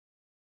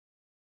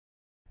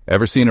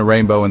Ever seen a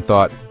rainbow and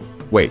thought,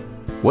 wait,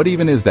 what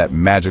even is that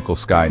magical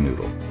sky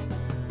noodle?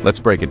 Let's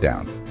break it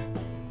down.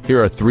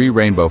 Here are 3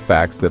 rainbow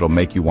facts that'll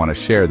make you want to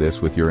share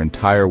this with your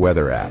entire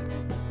weather app.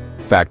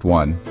 Fact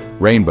 1,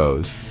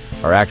 rainbows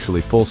are actually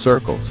full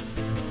circles.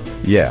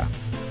 Yeah,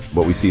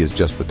 what we see is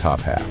just the top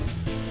half.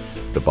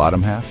 The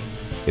bottom half?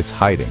 It's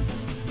hiding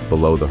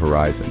below the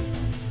horizon,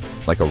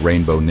 like a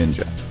rainbow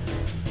ninja.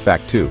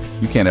 Fact 2,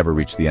 you can't ever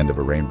reach the end of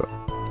a rainbow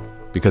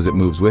because it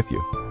moves with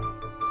you.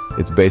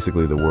 It's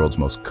basically the world's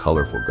most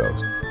colorful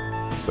ghost.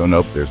 So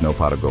nope, there's no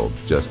pot of gold,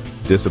 just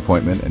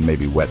disappointment and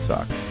maybe wet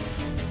socks.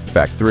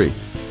 Fact 3,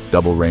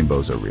 double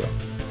rainbows are real,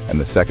 and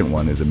the second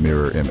one is a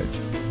mirror image.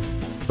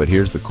 But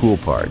here's the cool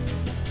part.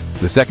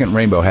 The second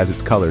rainbow has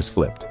its colors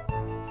flipped.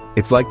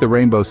 It's like the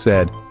rainbow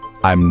said,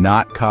 I'm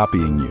not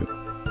copying you,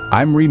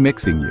 I'm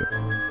remixing you.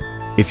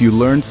 If you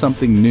learned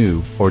something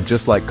new, or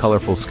just like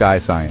colorful sky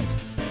science,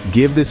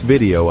 give this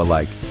video a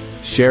like,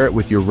 share it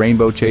with your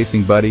rainbow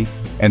chasing buddy,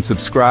 and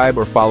subscribe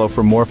or follow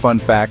for more fun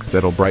facts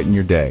that'll brighten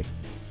your day.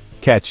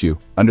 Catch you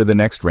under the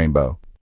next rainbow.